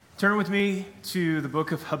Turn with me to the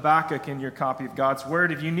book of Habakkuk in your copy of God's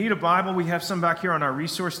Word. If you need a Bible, we have some back here on our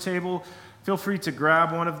resource table. Feel free to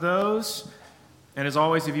grab one of those. And as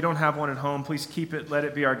always, if you don't have one at home, please keep it. Let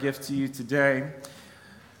it be our gift to you today.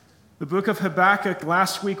 The book of Habakkuk,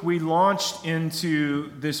 last week we launched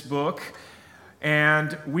into this book,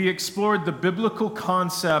 and we explored the biblical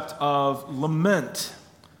concept of lament.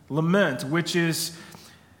 Lament, which is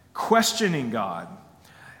questioning God,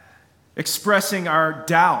 expressing our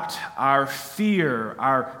doubt, our fear,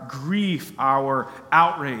 our grief, our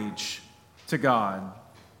outrage to God.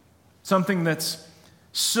 Something that's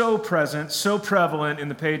so present, so prevalent in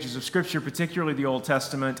the pages of Scripture, particularly the Old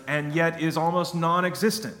Testament, and yet is almost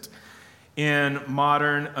non-existent in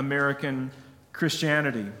modern American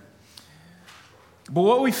Christianity. But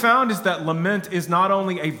what we found is that lament is not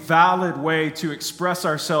only a valid way to express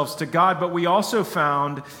ourselves to God, but we also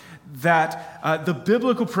found that the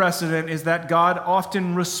biblical precedent is that God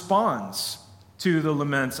often responds to the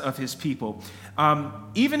laments of his people.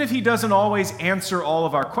 Even if he doesn't always answer all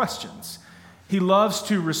of our questions, he loves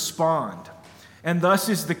to respond. And thus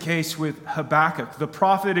is the case with Habakkuk. The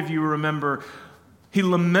prophet, if you remember, he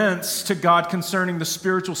laments to God concerning the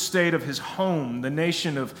spiritual state of his home, the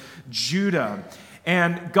nation of Judah.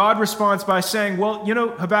 And God responds by saying, well, you know,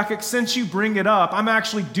 Habakkuk, since you bring it up, I'm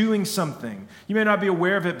actually doing something. You may not be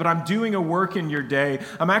aware of it, but I'm doing a work in your day.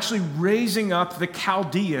 I'm actually raising up the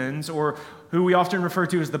Chaldeans, or who we often refer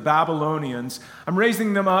to as the Babylonians. I'm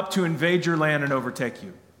raising them up to invade your land and overtake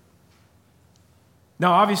you.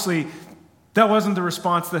 Now, obviously, that wasn't the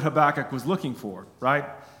response that Habakkuk was looking for, right?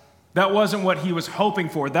 That wasn't what he was hoping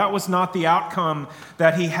for. That was not the outcome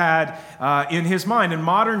that he had in his mind. In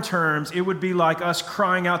modern terms, it would be like us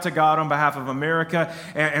crying out to God on behalf of America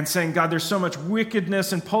and saying, God, there's so much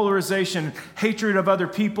wickedness and polarization, hatred of other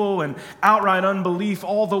people, and outright unbelief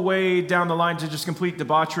all the way down the line to just complete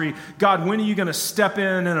debauchery. God, when are you going to step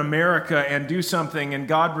in America and do something? And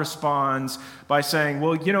God responds by saying,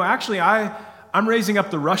 well, you know, actually, I'm raising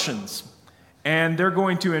up the Russians, and they're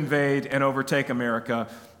going to invade and overtake America.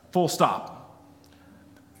 Full stop.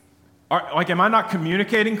 Am I not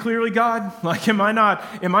communicating clearly, God? Am I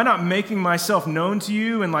not making myself known to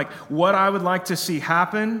you and what I would like to see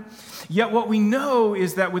happen? Yet what we know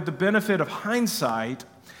is that with the benefit of hindsight,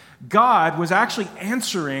 God was actually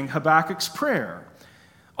answering Habakkuk's prayer,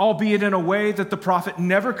 albeit in a way that the prophet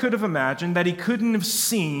never could have imagined, that he couldn't have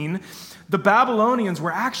seen. The Babylonians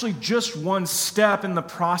were actually just one step in the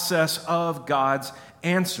process of God's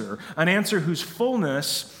answer, an answer whose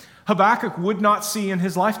fullness Habakkuk would not see in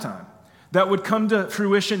his lifetime, that would come to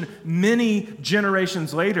fruition many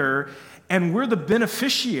generations later, and we're the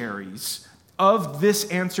beneficiaries of this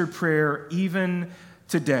answered prayer even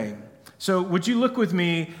today. So would you look with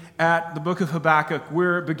me at the book of Habakkuk?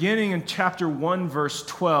 We're beginning in chapter 1, verse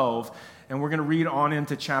 12, and we're going to read on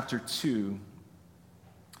into chapter 2.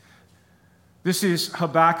 This is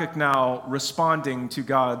Habakkuk now responding to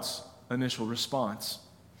God's initial response.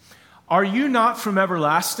 Are you not from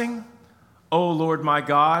everlasting, O Lord my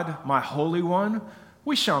God, my Holy One?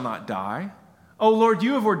 We shall not die. O Lord,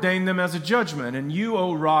 you have ordained them as a judgment, and you,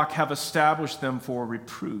 O Rock, have established them for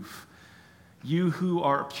reproof. You who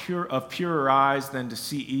are of purer eyes than to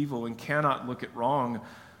see evil and cannot look at wrong,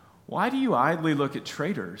 why do you idly look at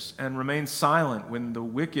traitors and remain silent when the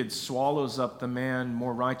wicked swallows up the man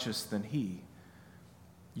more righteous than he?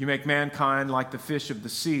 You make mankind like the fish of the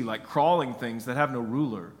sea, like crawling things that have no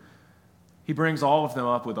ruler. He brings all of them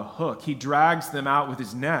up with a hook. He drags them out with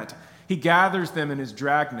his net. He gathers them in his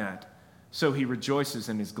dragnet, so he rejoices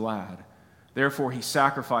and is glad. Therefore he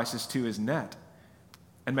sacrifices to his net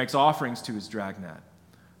and makes offerings to his dragnet.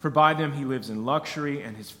 For by them he lives in luxury,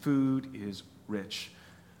 and his food is rich.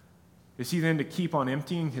 Is he then to keep on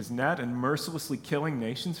emptying his net and mercilessly killing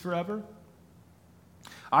nations forever?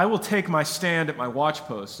 I will take my stand at my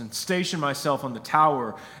watchpost and station myself on the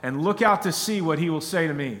tower and look out to see what he will say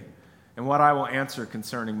to me and what I will answer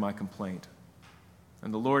concerning my complaint.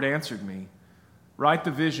 And the Lord answered me, write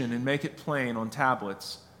the vision and make it plain on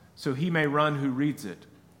tablets, so he may run who reads it.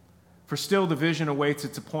 For still the vision awaits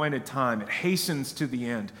its appointed time. It hastens to the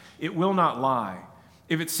end. It will not lie.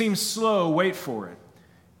 If it seems slow, wait for it.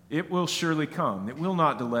 It will surely come. It will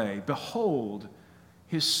not delay. Behold,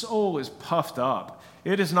 his soul is puffed up.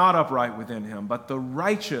 It is not upright within him, but the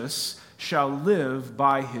righteous shall live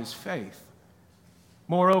by his faith.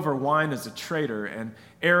 Moreover, wine is a traitor, an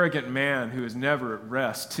arrogant man who is never at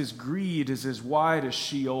rest. His greed is as wide as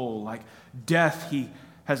Sheol. Like death, he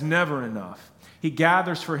has never enough. He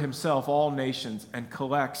gathers for himself all nations and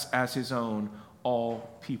collects as his own all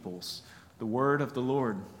peoples. The word of the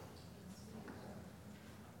Lord.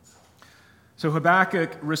 So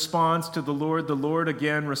Habakkuk responds to the Lord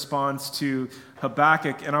again responds to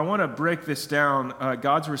Habakkuk, and I want to break this down.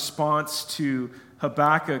 God's response to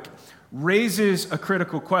Habakkuk raises a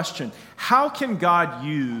critical question. How can God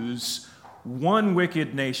use one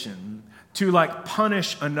wicked nation to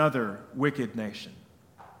punish another wicked nation?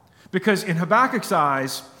 Because in Habakkuk's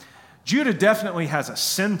eyes, Judah definitely has a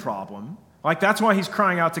sin problem. That's why he's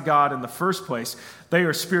crying out to God in the first place. They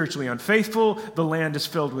are spiritually unfaithful. The land is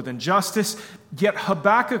filled with injustice. Yet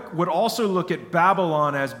Habakkuk would also look at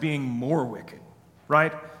Babylon as being more wicked,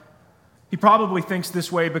 right? He probably thinks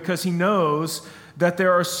this way because he knows that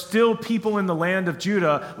there are still people in the land of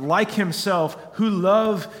Judah like himself who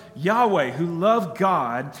love Yahweh, who love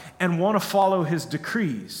God, and want to follow his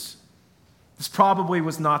decrees. This probably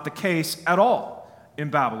was not the case at all in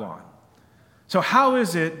Babylon. So how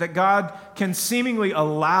is it that God can seemingly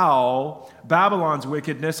allow Babylon's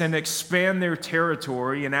wickedness and expand their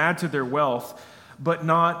territory and add to their wealth, but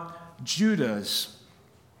not Judah's?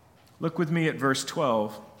 Look with me at verse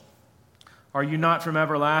 12. Are you not from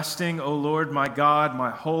everlasting, O Lord, my God,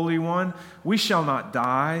 my Holy One? We shall not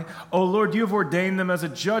die. O Lord, you have ordained them as a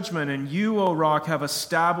judgment, and you, O Rock, have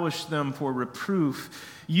established them for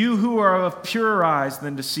reproof. You who are of purer eyes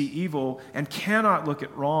than to see evil and cannot look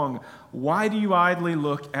at wrong, why do you idly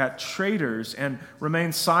look at traitors and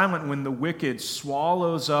remain silent when the wicked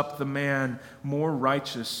swallows up the man more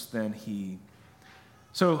righteous than he?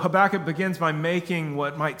 So Habakkuk begins by making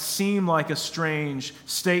what might seem like a strange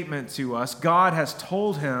statement to us. God has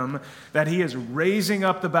told him that he is raising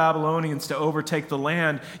up the Babylonians to overtake the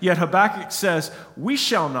land, yet Habakkuk says, we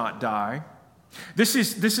shall not die. This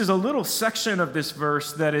is a little section of this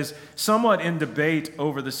verse that is somewhat in debate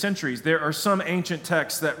over the centuries. There are some ancient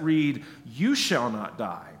texts that read, you shall not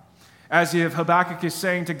die, as if Habakkuk is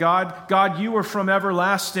saying to God, God, you are from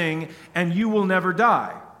everlasting and you will never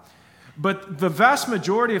die. But the vast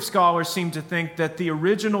majority of scholars seem to think that the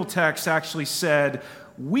original text actually said,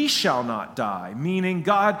 we shall not die, meaning,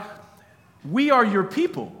 God, we are your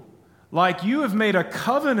people. You have made a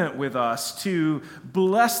covenant with us to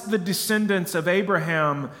bless the descendants of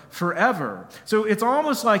Abraham forever. So it's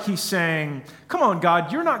almost like he's saying, come on,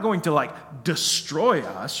 God, you're not going to destroy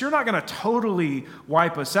us. You're not going to totally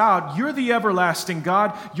wipe us out. You're the everlasting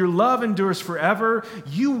God. Your love endures forever.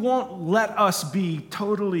 You won't let us be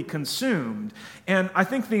totally consumed. And I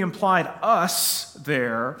think the implied us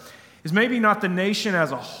there is maybe not the nation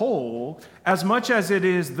as a whole, as much as it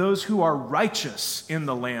is those who are righteous in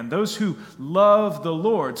the land, those who love the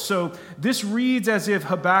Lord. So this reads as if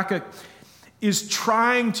Habakkuk is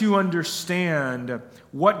trying to understand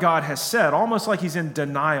what God has said, almost like he's in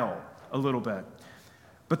denial a little bit.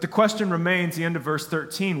 But the question remains, the end of verse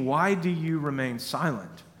 13, why do you remain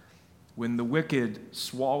silent when the wicked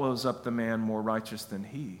swallows up the man more righteous than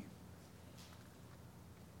he?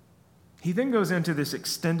 He then goes into this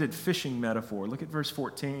extended fishing metaphor. Look at verse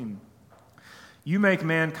 14. You make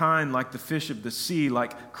mankind like the fish of the sea,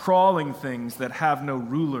 like crawling things that have no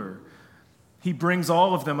ruler. He brings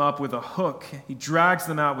all of them up with a hook. He drags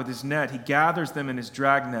them out with his net. He gathers them in his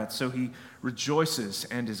dragnet, so he rejoices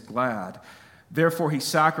and is glad. Therefore he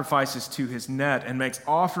sacrifices to his net and makes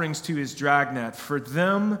offerings to his dragnet. For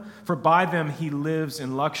by them he lives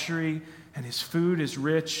in luxury, and his food is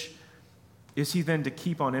rich. Is he then to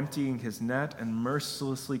keep on emptying his net and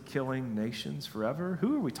mercilessly killing nations forever?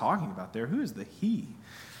 Who are we talking about there? Who is the he?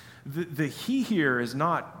 The he here is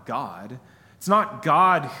not God. It's not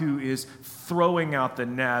God who is throwing out the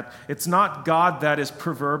net. It's not God that is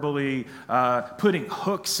proverbially putting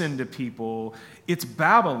hooks into people. It's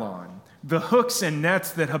Babylon. The hooks and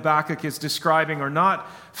nets that Habakkuk is describing are not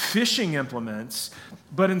fishing implements,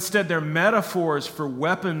 but instead they're metaphors for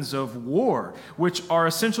weapons of war, which are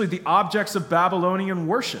essentially the objects of Babylonian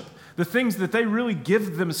worship. The things that they really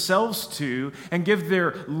give themselves to and give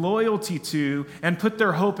their loyalty to and put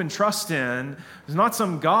their hope and trust in is not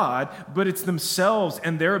some god, but it's themselves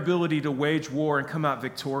and their ability to wage war and come out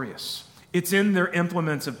victorious. It's in their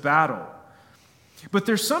implements of battle. But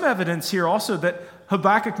there's some evidence here also that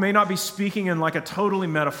Habakkuk may not be speaking in a totally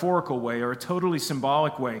metaphorical way or a totally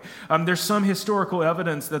symbolic way. There's some historical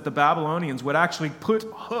evidence that the Babylonians would actually put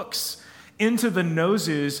hooks into the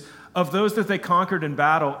noses of those that they conquered in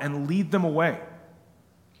battle and lead them away.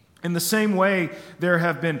 In the same way, there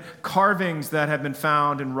have been carvings that have been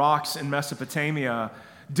found in rocks in Mesopotamia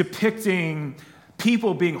depicting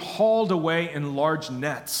people being hauled away in large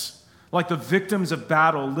nets, like the victims of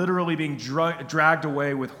battle literally being dragged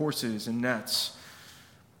away with horses and nets.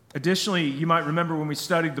 Additionally, you might remember when we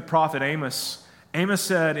studied the prophet Amos, Amos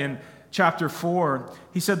said in chapter 4,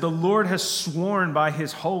 he said, "The Lord has sworn by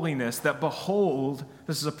his holiness that behold,"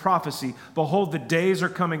 this is a prophecy, "behold, the days are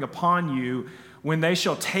coming upon you when they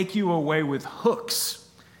shall take you away with hooks,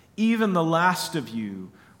 even the last of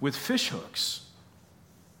you with fish hooks."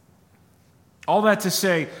 All that to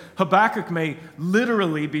say, Habakkuk may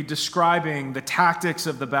literally be describing the tactics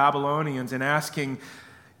of the Babylonians and asking,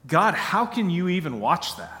 God, how can you even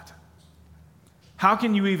watch that? How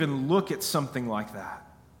can you even look at something like that?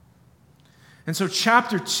 And so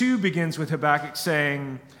chapter 2 begins with Habakkuk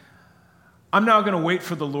saying, I'm now going to wait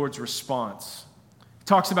for the Lord's response. He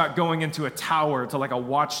talks about going into a tower, to like a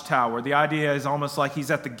watchtower. The idea is almost like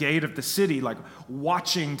he's at the gate of the city, like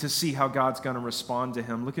watching to see how God's going to respond to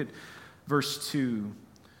him. Look at verse 2.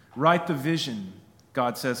 Write the vision,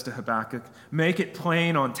 God says to Habakkuk. Make it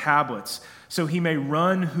plain on tablets, so he may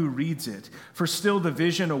run who reads it. For still the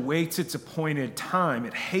vision awaits its appointed time.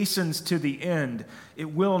 It hastens to the end.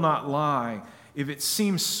 It will not lie. If it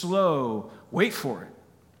seems slow, wait for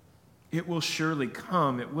it. It will surely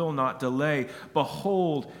come. It will not delay.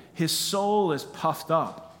 Behold, his soul is puffed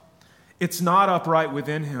up. It's not upright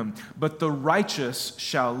within him, but the righteous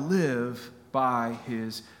shall live by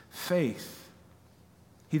his faith.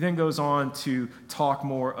 He then goes on to talk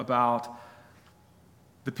more about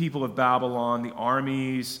the people of Babylon, the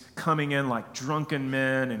armies coming in like drunken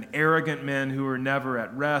men and arrogant men who are never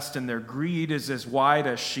at rest, and their greed is as wide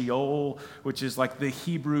as Sheol, which is like the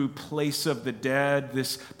Hebrew place of the dead,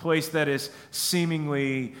 this place that is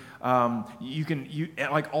seemingly,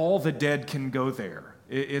 like all the dead can go there.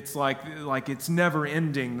 It's like it's never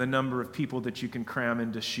ending, the number of people that you can cram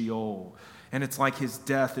into Sheol. And it's like his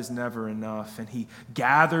death is never enough. And he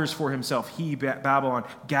gathers for himself, Babylon,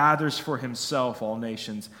 gathers for himself all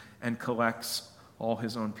nations and collects all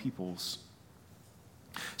his own peoples.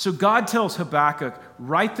 So God tells Habakkuk,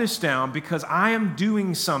 write this down because I am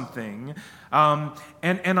doing something, and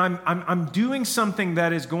I'm doing something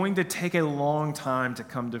that is going to take a long time to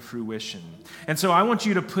come to fruition. And so I want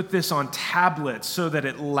you to put this on tablets so that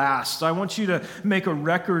it lasts. I want you to make a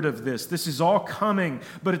record of this. This is all coming,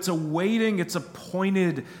 but it's awaiting its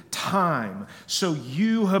appointed time. So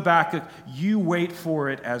you, Habakkuk, you wait for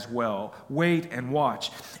it as well. Wait and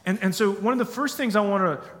watch. And so one of the first things I want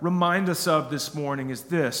to remind us of this morning is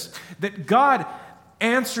this, that God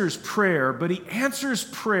answers prayer, but he answers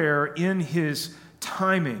prayer in his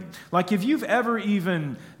timing. Like if you've ever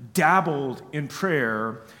even dabbled in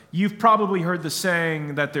prayer, you've probably heard the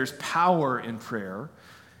saying that there's power in prayer.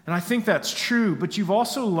 And I think that's true, but you've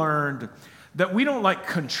also learned that we don't like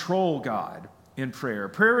control God in prayer.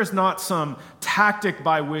 Prayer is not some tactic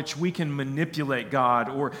by which we can manipulate God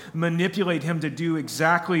or manipulate him to do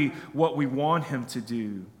exactly what we want him to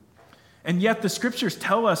do. And yet the scriptures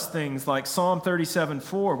tell us things like Psalm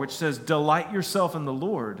 37:4, which says, delight yourself in the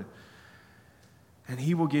Lord, and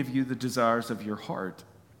he will give you the desires of your heart.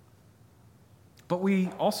 But we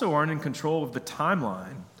also aren't in control of the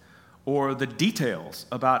timeline or the details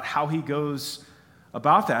about how he goes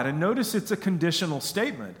about that. And notice it's a conditional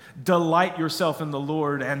statement. Delight yourself in the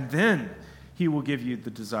Lord, and then he will give you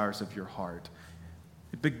the desires of your heart.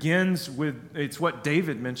 It begins with, it's what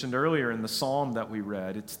David mentioned earlier in the psalm that we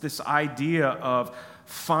read. It's this idea of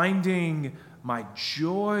finding my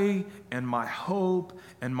joy and my hope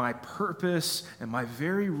and my purpose and my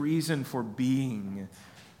very reason for being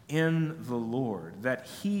in the Lord. That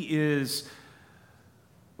he is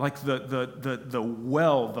like the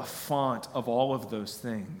well, the font of all of those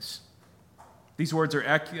things. These words are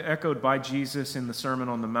echoed by Jesus in the Sermon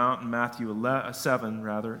on the Mount in Matthew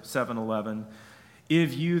 7:11.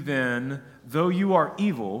 If you then, though you are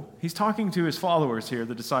evil, he's talking to his followers here,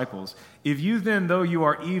 the disciples. If you then, though you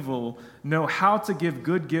are evil, know how to give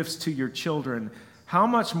good gifts to your children, how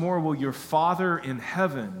much more will your Father in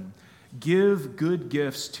heaven give good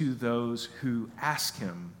gifts to those who ask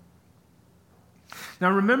him?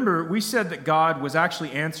 Now remember, we said that God was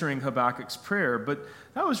actually answering Habakkuk's prayer, but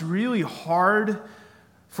that was really hard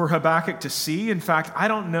for Habakkuk to see. In fact, I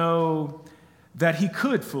don't know that he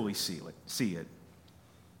could fully see it.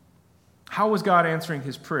 How was God answering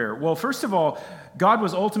his prayer? Well, first of all, God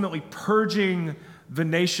was ultimately purging the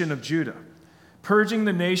nation of Judah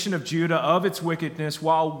of its wickedness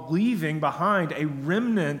while leaving behind a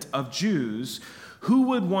remnant of Jews who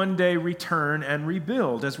would one day return and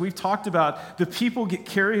rebuild. As we've talked about, the people get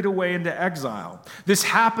carried away into exile. This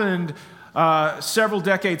happened several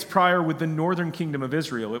decades prior with the northern kingdom of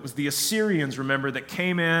Israel. It was the Assyrians, remember, that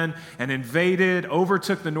came in and invaded,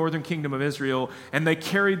 overtook the northern kingdom of Israel, and they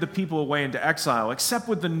carried the people away into exile. Except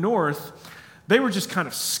with the north, they were just kind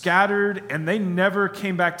of scattered, and they never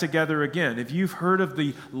came back together again. If you've heard of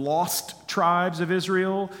the lost tribes of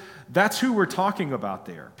Israel, That's who we're talking about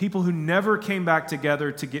there. People who never came back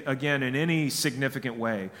together again in any significant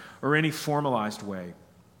way or any formalized way.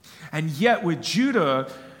 And yet with Judah,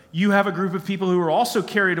 you have a group of people who are also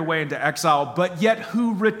carried away into exile, but yet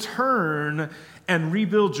who return and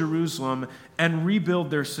rebuild Jerusalem and rebuild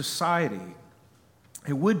their society.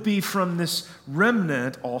 It would be from this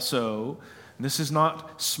remnant also, and this is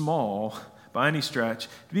not small by any stretch,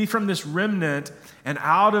 to be from this remnant and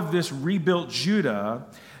out of this rebuilt Judah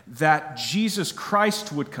that Jesus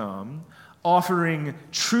Christ would come, offering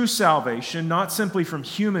true salvation, not simply from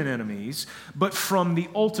human enemies, but from the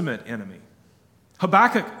ultimate enemy.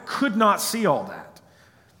 Habakkuk could not see all that,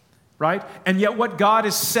 right? And yet what God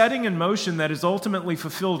is setting in motion that is ultimately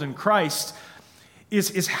fulfilled in Christ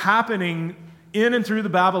is happening in and through the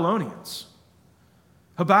Babylonians.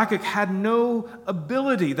 Habakkuk had no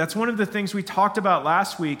ability. That's one of the things we talked about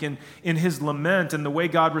last week in his lament and the way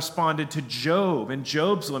God responded to Job and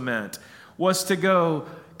Job's lament was to go,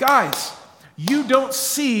 guys, you don't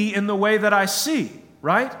see in the way that I see,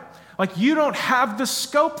 right? Like you don't have the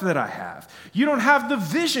scope that I have. You don't have the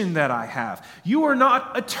vision that I have. You are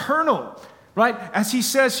not eternal, right? As he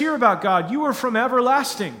says here about God, you are from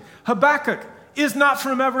everlasting. Habakkuk is not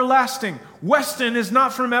from everlasting. Weston is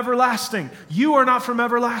not from everlasting. You are not from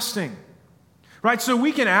everlasting. Right? So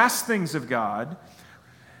we can ask things of God.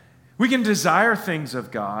 We can desire things of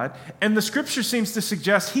God. And the scripture seems to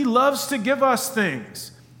suggest he loves to give us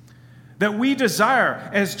things that we desire.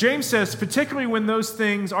 As James says, particularly when those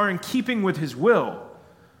things are in keeping with his will.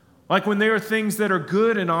 Like when they are things that are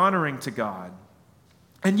good and honoring to God.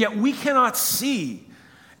 And yet we cannot see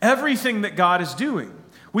everything that God is doing.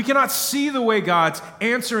 We cannot see the way God's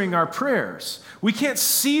answering our prayers. We can't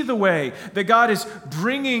see the way that God is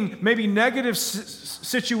bringing maybe negative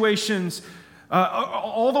situations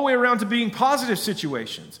all the way around to being positive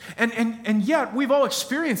situations. And yet, we've all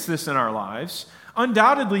experienced this in our lives.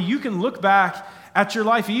 Undoubtedly, you can look back at your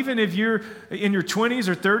life, even if you're in your 20s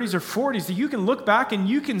or 30s or 40s, that you can look back and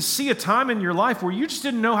you can see a time in your life where you just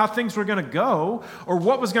didn't know how things were going to go or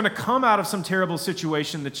what was going to come out of some terrible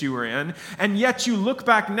situation that you were in. And yet you look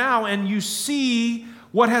back now and you see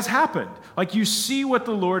what has happened. Like you see what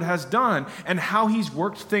the Lord has done and how he's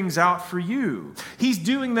worked things out for you. He's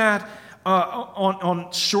doing that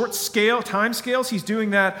on short scale, time scales. He's doing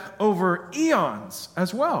that over eons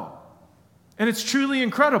as well. And it's truly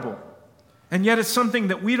incredible. And yet it's something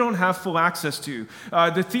that we don't have full access to.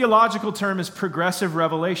 The theological term is progressive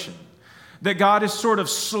revelation. That God is sort of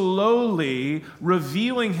slowly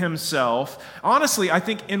revealing himself, honestly, I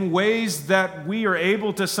think in ways that we are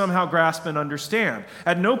able to somehow grasp and understand.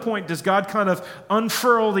 At no point does God kind of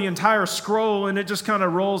unfurl the entire scroll and it just kind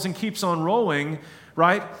of rolls and keeps on rolling,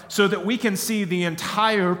 right? So that we can see the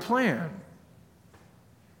entire plan.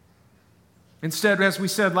 Instead, as we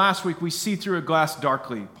said last week, we see through a glass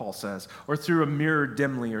darkly, Paul says, or through a mirror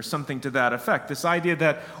dimly, or something to that effect. This idea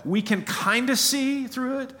that we can kind of see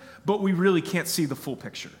through it, but we really can't see the full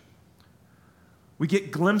picture. We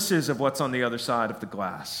get glimpses of what's on the other side of the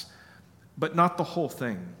glass, but not the whole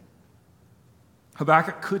thing.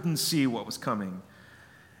 Habakkuk couldn't see what was coming,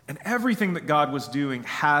 and everything that God was doing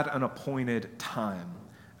had an appointed time,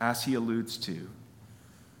 as he alludes to.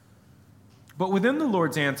 But within the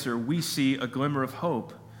Lord's answer, we see a glimmer of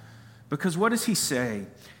hope. Because what does he say?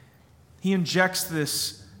 He injects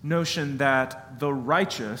this notion that the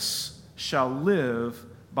righteous shall live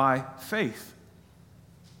by faith.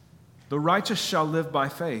 The righteous shall live by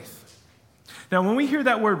faith. Now, when we hear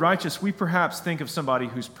that word righteous, we perhaps think of somebody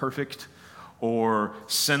who's perfect or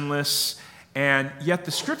sinless. And yet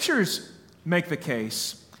the scriptures make the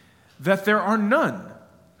case that there are none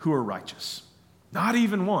who are righteous. Not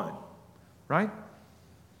even one. Right?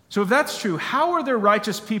 So if that's true, how are there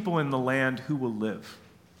righteous people in the land who will live?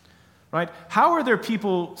 Right? How are there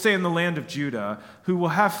people, say in the land of Judah, who will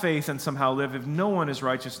have faith and somehow live if no one is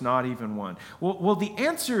righteous, not even one? Well, the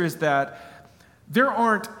answer is that there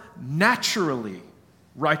aren't naturally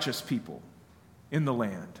righteous people in the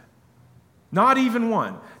land. Not even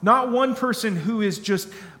one. Not one person who is just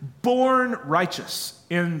born righteous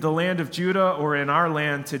in the land of Judah or in our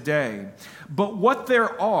land today. But what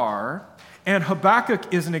there are, and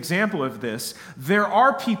Habakkuk is an example of this, there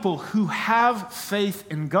are people who have faith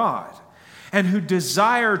in God and who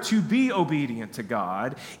desire to be obedient to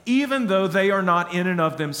God, even though they are not in and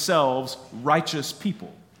of themselves righteous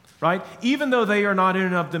people, right? Even though they are not in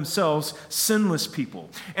and of themselves sinless people.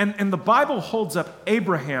 And the Bible holds up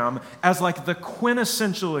Abraham as like the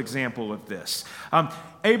quintessential example of this.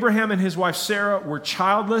 Abraham and his wife Sarah were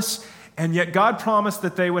childless, and yet God promised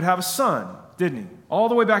that they would have a son, didn't he? all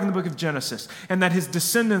the way back in the book of Genesis, and that his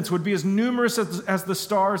descendants would be as numerous as the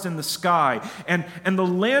stars in the sky. And the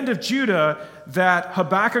land of Judah that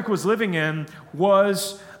Habakkuk was living in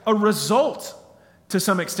was a result, to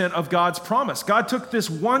some extent, of God's promise. God took this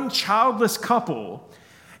one childless couple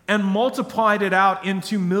and multiplied it out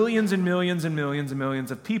into millions and millions and millions and millions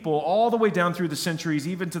of people, all the way down through the centuries,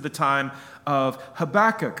 even to the time of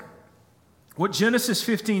Habakkuk. What Genesis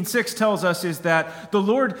 15:6 tells us is that the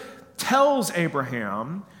Lord tells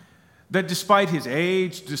Abraham that despite his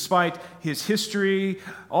age, despite his history,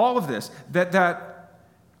 all of this,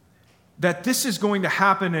 that this is going to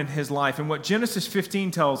happen in his life. And what Genesis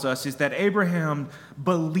 15 tells us is that Abraham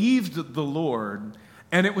believed the Lord,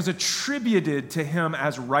 and it was attributed to him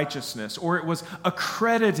as righteousness, or it was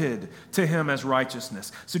accredited to him as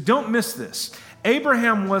righteousness. So don't miss this.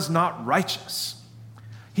 Abraham was not righteous.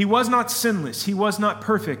 He was not sinless. He was not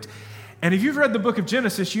perfect. And if you've read the book of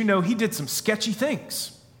Genesis, you know he did some sketchy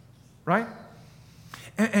things, right?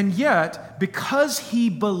 And yet, because he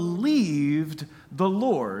believed the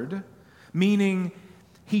Lord, meaning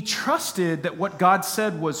he trusted that what God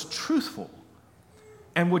said was truthful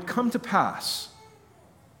and would come to pass,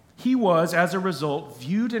 he was, as a result,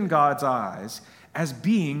 viewed in God's eyes as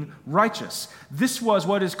being righteous. This was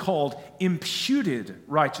what is called imputed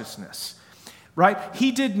righteousness, right?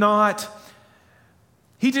 He did not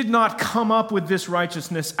come up with this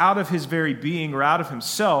righteousness out of his very being or out of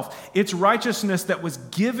himself. It's righteousness that was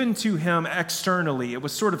given to him externally. It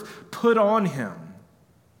was sort of put on him.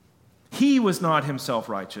 He was not himself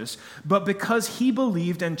righteous, but because he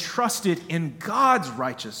believed and trusted in God's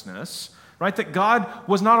righteousness, right, that God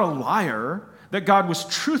was not a liar, that God was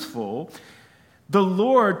truthful, the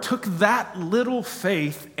Lord took that little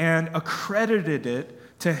faith and accredited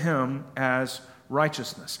it to him as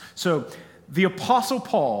righteousness. So the Apostle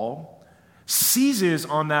Paul seizes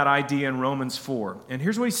on that idea in Romans 4. And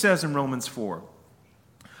here's what he says in Romans 4.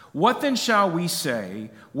 What then shall we say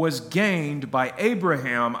was gained by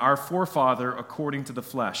Abraham, our forefather, according to the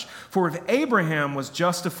flesh? For if Abraham was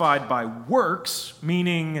justified by works,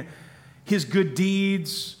 meaning his good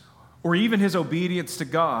deeds or even his obedience to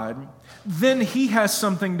God, then he has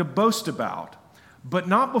something to boast about, but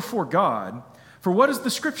not before God. For what does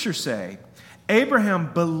the Scripture say?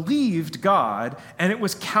 Abraham believed God, and it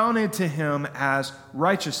was counted to him as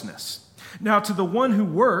righteousness. Now, to the one who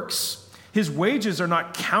works, his wages are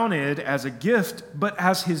not counted as a gift, but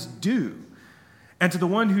as his due. And to the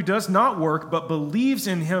one who does not work, but believes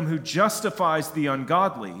in him who justifies the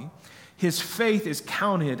ungodly, his faith is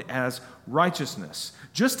counted as righteousness.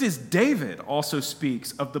 Just as David also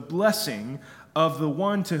speaks of the blessing of the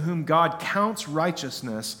one to whom God counts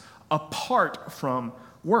righteousness apart from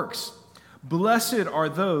works. Blessed are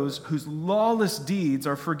those whose lawless deeds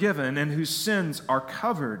are forgiven and whose sins are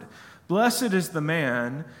covered. Blessed is the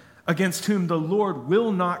man against whom the Lord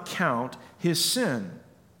will not count his sin.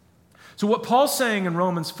 So what Paul's saying in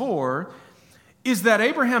Romans 4 is that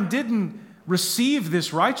Abraham didn't receive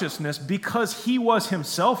this righteousness because he was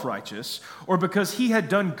himself righteous or because he had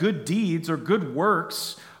done good deeds or good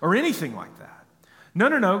works or anything like that.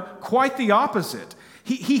 No, quite the opposite.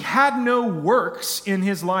 He had no works in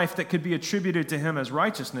his life that could be attributed to him as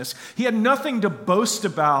righteousness. He had nothing to boast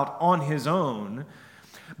about on his own.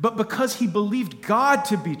 But because he believed God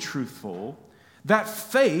to be truthful, that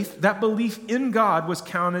faith, that belief in God was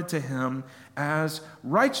counted to him as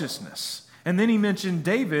righteousness. And then he mentioned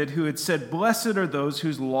David, who had said, "Blessed are those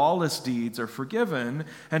whose lawless deeds are forgiven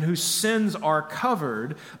and whose sins are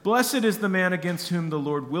covered. Blessed is the man against whom the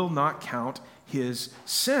Lord will not count his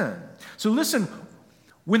sin." So listen,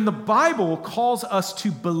 when the Bible calls us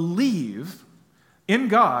to believe in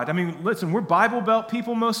God, I mean, listen, we're Bible Belt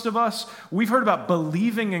people, most of us. We've heard about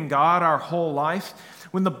believing in God our whole life.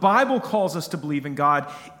 When the Bible calls us to believe in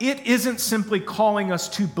God, it isn't simply calling us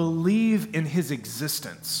to believe in his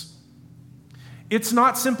existence. It's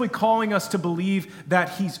not simply calling us to believe that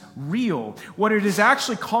he's real. What it is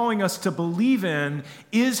actually calling us to believe in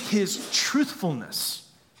is his truthfulness.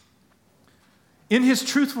 In his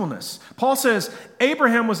truthfulness. Paul says,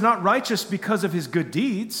 Abraham was not righteous because of his good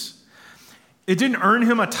deeds. It didn't earn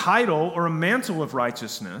him a title or a mantle of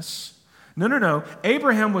righteousness. No.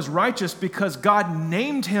 Abraham was righteous because God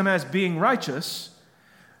named him as being righteous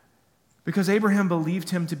because Abraham believed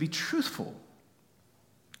him to be truthful.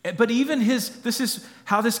 But even this is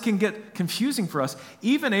how this can get confusing for us.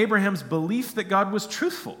 Even Abraham's belief that God was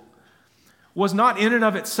truthful was not in and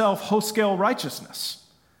of itself whole-scale righteousness,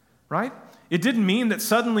 right? It didn't mean that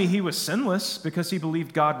suddenly he was sinless because he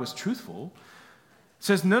believed God was truthful. It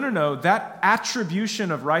says, no. That attribution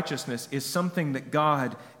of righteousness is something that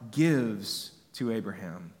God gives to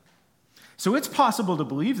Abraham. So it's possible to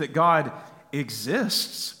believe that God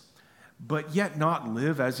exists, but yet not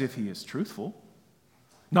live as if he is truthful,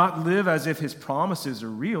 not live as if his promises are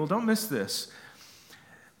real. Don't miss this.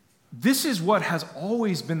 This is what has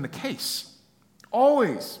always been the case.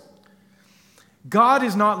 Always. God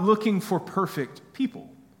is not looking for perfect people.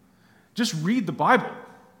 Just read the Bible,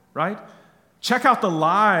 right? Check out the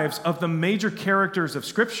lives of the major characters of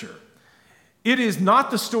Scripture. It is not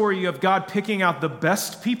the story of God picking out the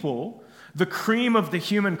best people, the cream of the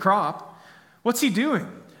human crop. What's he doing?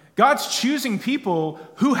 God's choosing people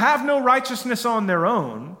who have no righteousness on their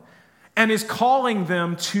own and is calling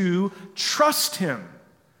them to trust him,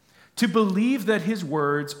 to believe that his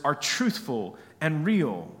words are truthful and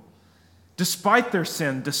real, despite their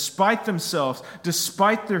sin, despite themselves,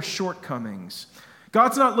 despite their shortcomings.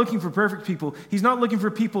 God's not looking for perfect people. He's not looking for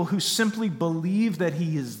people who simply believe that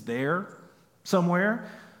he is there somewhere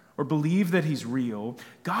or believe that he's real.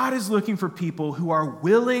 God is looking for people who are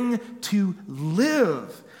willing to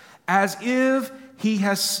live as if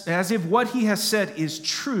what he has said is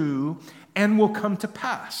true and will come to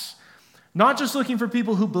pass. Not just looking for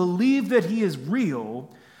people who believe that he is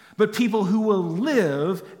real, but people who will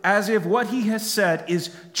live as if what he has said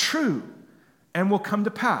is true and will come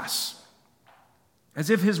to pass. As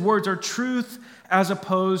if his words are truth as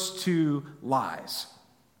opposed to lies.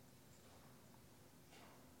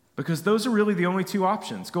 Because those are really the only two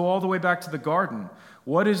options. Go all the way back to the garden.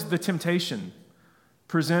 What is the temptation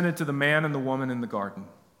presented to the man and the woman in the garden?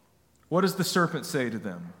 What does the serpent say to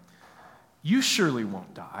them? You surely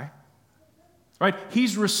won't die. Right?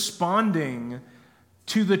 He's responding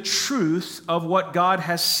to the truth of what God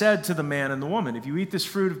has said to the man and the woman. If you eat this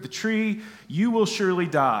fruit of the tree, you will surely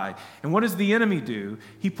die. And what does the enemy do?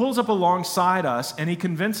 He pulls up alongside us and he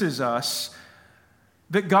convinces us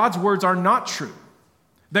that God's words are not true,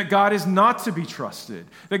 that God is not to be trusted,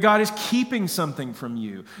 that God is keeping something from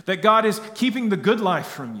you, that God is keeping the good life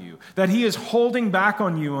from you, that he is holding back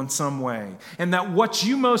on you in some way, and that what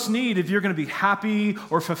you most need if you're going to be happy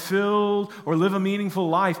or fulfilled or live a meaningful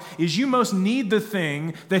life is you most need the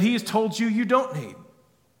thing that he has told you you don't need.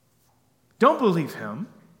 Don't believe him.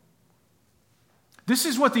 This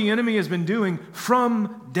is what the enemy has been doing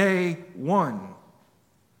from day one.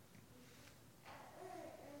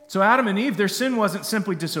 So Adam and Eve, their sin wasn't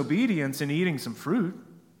simply disobedience in eating some fruit.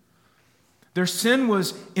 Their sin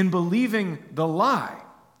was in believing the lie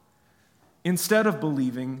instead of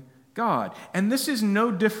believing God. And this is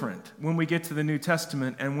no different when we get to the New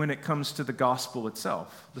Testament and when it comes to the gospel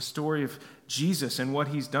itself, the story of Jesus and what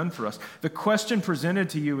he's done for us. The question presented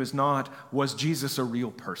to you is not, was Jesus a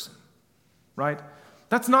real person? Right?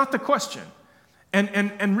 That's not the question.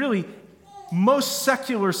 And really, most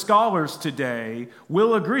secular scholars today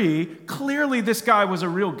will agree, clearly this guy was a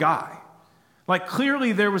real guy. Like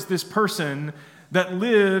clearly there was this person that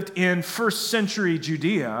lived in first century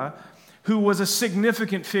Judea who was a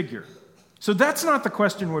significant figure. So that's not the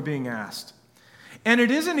question we're being asked. And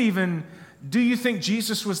it isn't even, do you think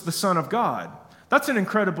Jesus was the Son of God? That's an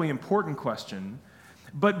incredibly important question.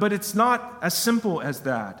 But it's not as simple as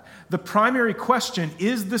that. The primary question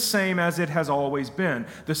is the same as it has always been.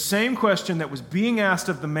 The same question that was being asked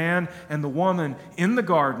of the man and the woman in the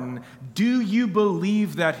garden, do you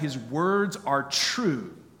believe that his words are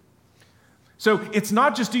true? So it's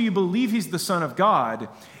not just do you believe he's the Son of God,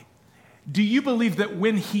 do you believe that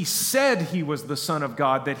when he said he was the Son of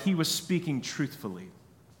God, that he was speaking truthfully?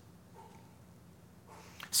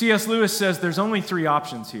 C.S. Lewis says there's only three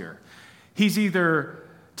options here. He's either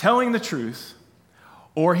telling the truth,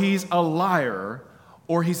 or he's a liar,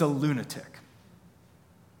 or he's a lunatic.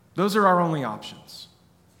 Those are our only options.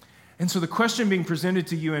 And so the question being presented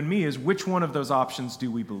to you and me is, which one of those options do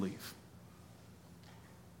we believe?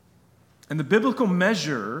 And the biblical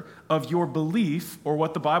measure of your belief, or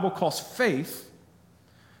what the Bible calls faith,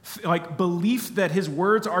 like belief that his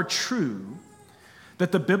words are true,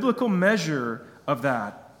 that the biblical measure of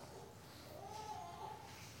that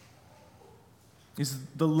is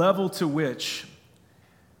the level to which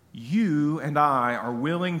you and I are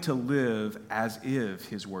willing to live as if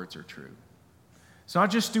his words are true. It's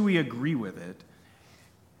not just do we agree with it.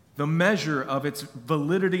 The measure of its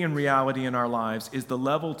validity and reality in our lives is the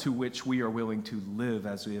level to which we are willing to live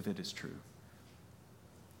as if it is true.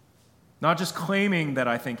 Not just claiming that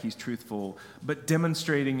I think he's truthful, but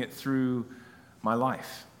demonstrating it through my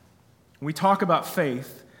life. When we talk about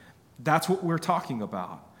faith, that's what we're talking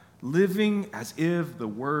about. Living as if the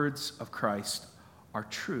words of Christ are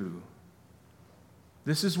true.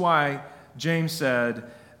 This is why James said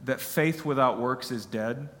that faith without works is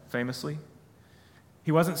dead, famously.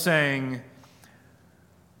 He wasn't saying,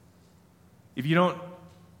 if you don't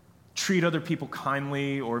treat other people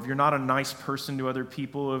kindly, or if you're not a nice person to other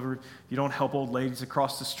people, or you don't help old ladies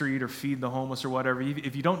across the street or feed the homeless or whatever,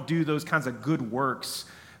 if you don't do those kinds of good works,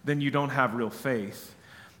 then you don't have real faith.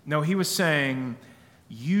 No, he was saying,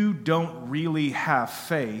 you don't really have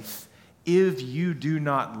faith if you do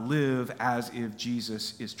not live as if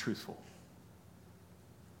Jesus is truthful.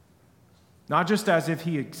 Not just as if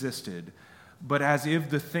he existed, but as if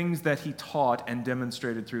the things that he taught and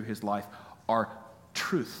demonstrated through his life are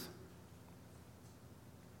truth.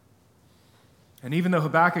 And even though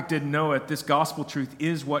Habakkuk didn't know it, this gospel truth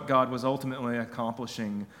is what God was ultimately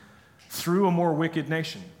accomplishing through a more wicked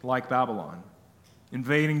nation like Babylon,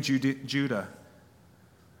 invading Judah.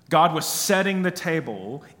 God was setting the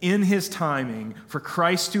table in his timing for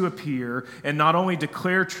Christ to appear and not only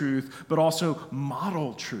declare truth, but also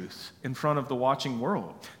model truth in front of the watching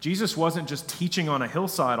world. Jesus wasn't just teaching on a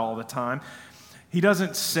hillside all the time. He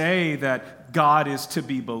doesn't say that God is to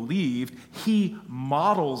be believed. He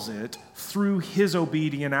models it through his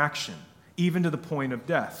obedient action, even to the point of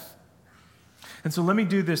death. And so let me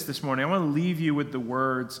do this morning. I want to leave you with the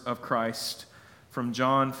words of Christ from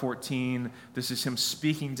John 14. This is him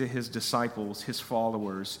speaking to his disciples, his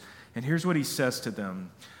followers. And here's what he says to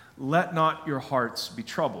them. Let not your hearts be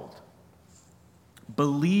troubled.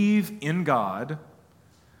 Believe in God.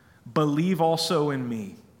 Believe also in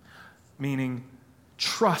me. Meaning,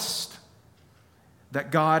 trust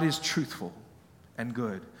that God is truthful and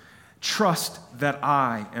good. Trust that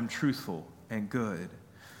I am truthful and good.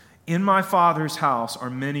 In my Father's house are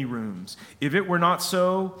many rooms. If it were not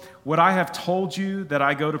so, would I have told you that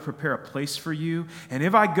I go to prepare a place for you? And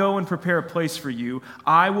if I go and prepare a place for you,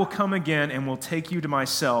 I will come again and will take you to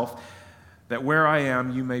myself, that where I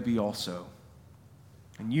am, you may be also.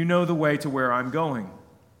 And you know the way to where I'm going.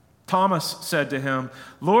 Thomas said to him,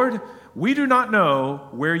 Lord, we do not know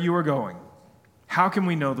where you are going. How can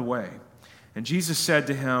we know the way? And Jesus said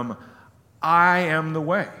to him, I am the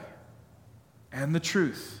way and the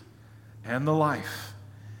truth and the life,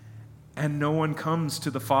 and no one comes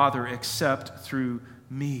to the Father except through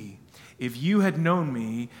me. If you had known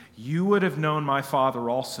me, you would have known my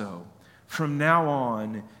Father also. From now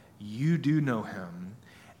on, you do know him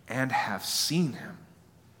and have seen him.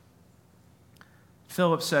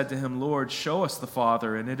 Philip said to him, Lord, show us the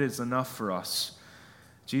Father, and it is enough for us.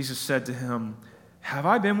 Jesus said to him, have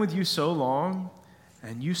I been with you so long,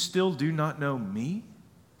 and you still do not know me,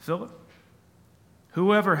 Philip?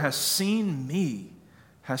 Whoever has seen me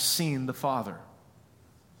has seen the Father.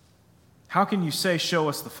 How can you say, show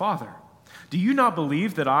us the Father? Do you not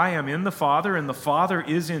believe that I am in the Father and the Father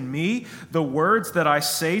is in me? The words that I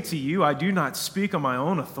say to you, I do not speak on my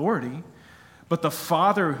own authority, but the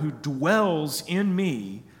Father who dwells in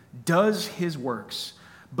me does his works.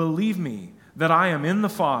 Believe me that I am in the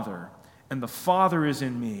Father and the Father is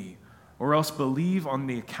in me, or else believe on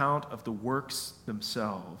the account of the works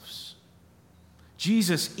themselves.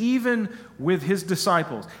 Jesus, even with his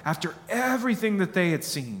disciples, after everything that they had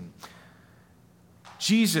seen,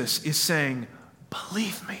 Jesus is saying,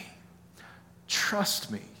 believe me, trust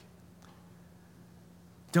me.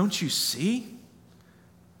 Don't you see?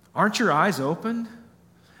 Aren't your eyes open?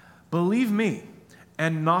 Believe me,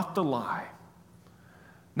 and not the lie.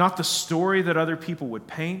 Not the story that other people would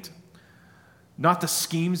paint, not the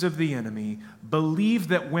schemes of the enemy. Believe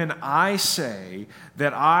that when I say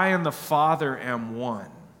that I and the Father am one,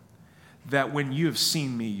 that when you have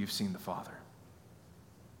seen me, you've seen the Father.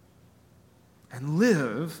 And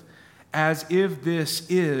live as if this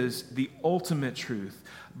is the ultimate truth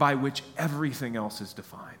by which everything else is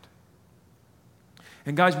defined.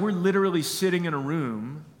 And guys, we're literally sitting in a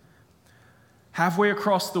room halfway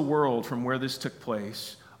across the world from where this took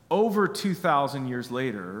place, over 2,000 years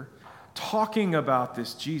later, talking about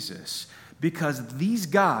this Jesus, because these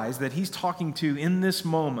guys that he's talking to in this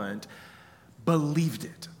moment believed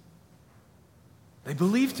it. They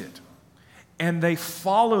believed it. And they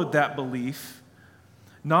followed that belief,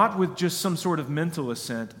 not with just some sort of mental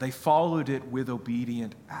assent, they followed it with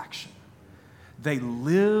obedient action. They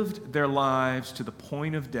lived their lives to the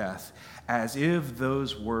point of death as if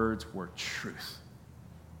those words were truth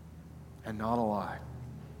and not a lie.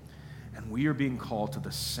 And we are being called to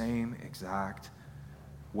the same exact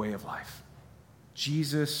way of life.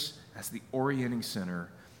 Jesus as the orienting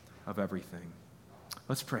center of everything.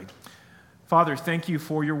 Let's pray. Father, thank you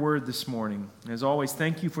for your word this morning. As always,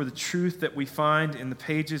 thank you for the truth that we find in the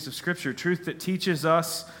pages of Scripture, truth that teaches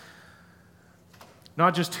us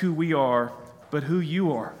not just who we are, but who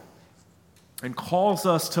you are, and calls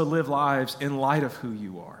us to live lives in light of who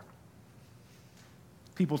you are.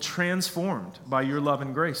 People transformed by your love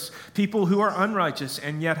and grace. People who are unrighteous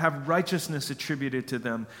and yet have righteousness attributed to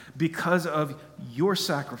them because of your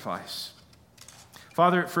sacrifice.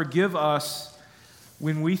 Father, forgive us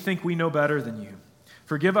when we think we know better than you.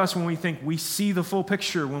 Forgive us when we think we see the full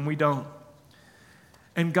picture when we don't.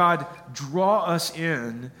 And God, draw us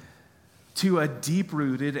in to a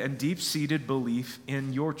deep-rooted and deep-seated belief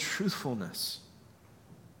in your truthfulness.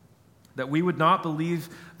 That we would not believe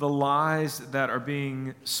the lies that are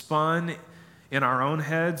being spun in our own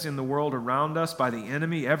heads, in the world around us, by the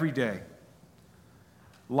enemy every day.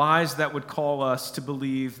 Lies that would call us to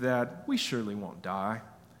believe that we surely won't die.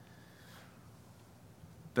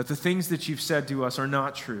 That the things that you've said to us are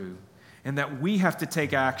not true, and that we have to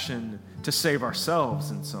take action to save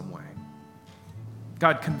ourselves in some way.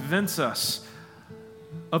 God, convince us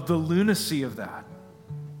of the lunacy of that.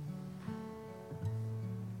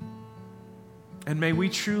 And may we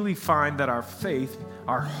truly find that our faith,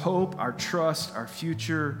 our hope, our trust, our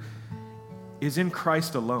future is in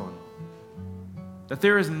Christ alone. That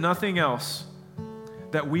there is nothing else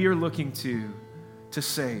that we are looking to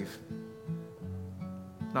save.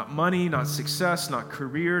 Not money, not success, not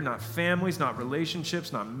career, not families, not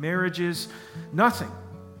relationships, not marriages, nothing.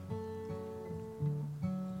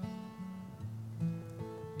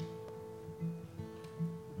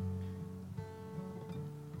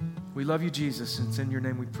 We love you, Jesus, and it's in your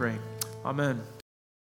name we pray. Amen.